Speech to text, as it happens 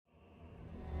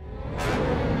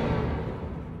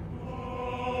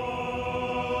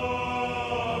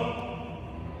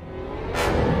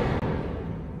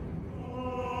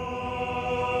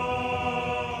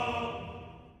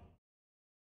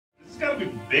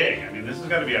big. I mean, this has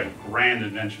got to be a grand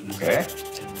invention. Okay.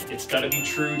 It's got to be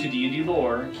true to D&D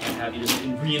lore. Can't have you just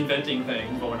reinventing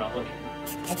things, but we're not looking.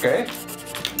 Okay.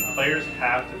 Players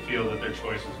have to feel that their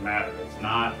choices matter. It's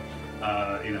not,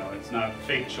 it's not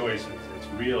fake choices. It's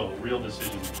real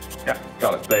decisions. Yeah,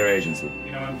 got it. Player agency.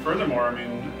 And furthermore, I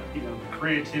mean, the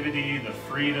creativity, the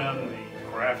freedom,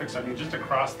 the graphics. I mean, just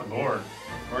across the board,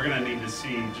 we're going to need to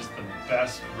see just the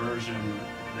best version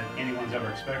that anyone's ever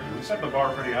expected. We set the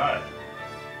bar pretty high.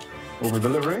 Over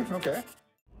delivery. Okay.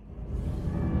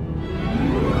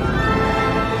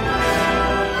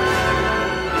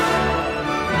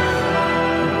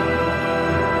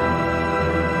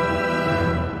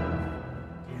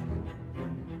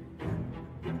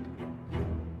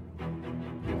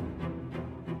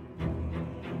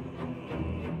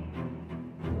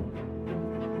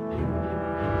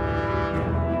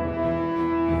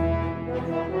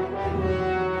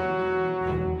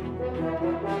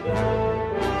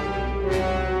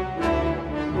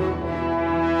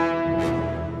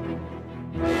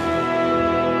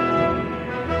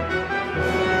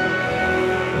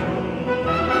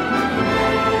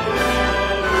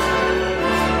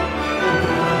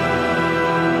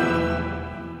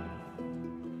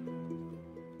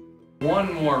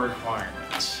 One more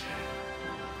requirement.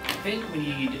 I think we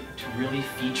need to really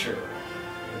feature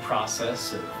the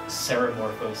process of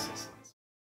ceramorphosis.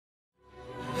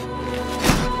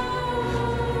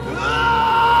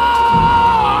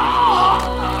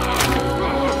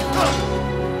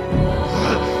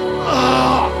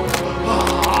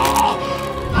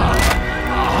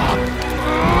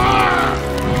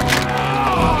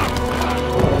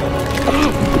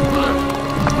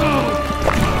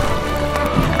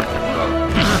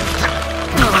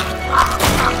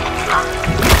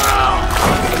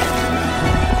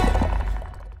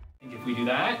 If we do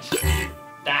that,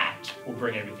 that will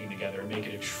bring everything together and make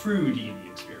it a true D&D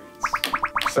experience.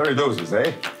 Ceridoses,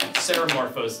 eh?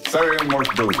 Ceramorphosis.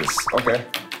 Ceramorphosis. Okay.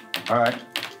 All right.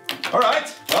 All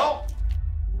right. Well.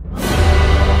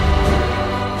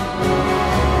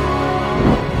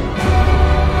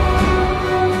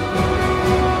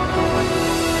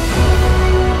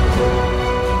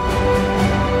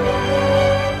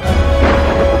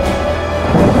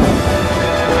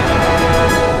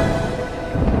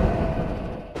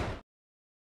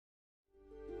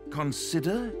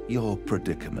 Consider your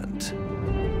predicament.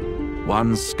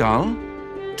 One skull,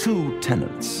 two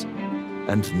tenants,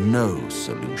 and no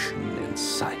solution in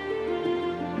sight.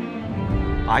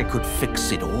 I could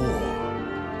fix it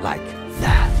all, like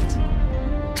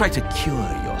that. Try to cure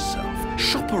yourself,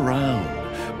 shop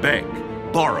around, beg,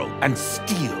 borrow, and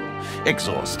steal.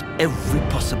 Exhaust every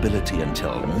possibility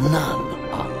until none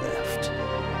are left.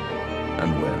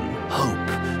 And when hope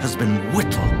has been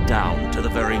whittled down to the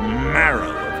very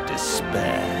marrow of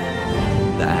despair,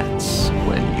 that's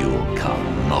when you'll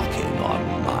come knocking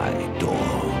on my door.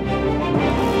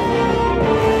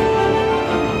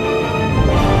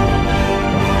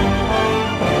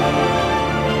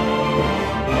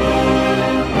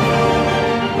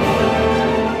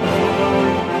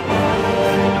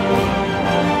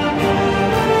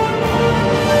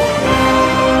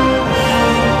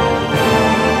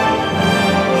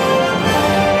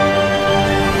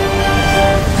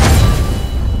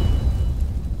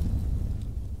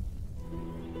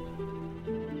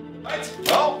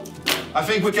 Well, I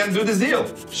think we can do this deal.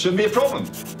 Shouldn't be a problem.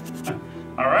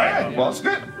 All right. Well, it's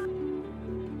good.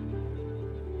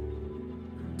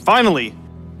 Finally,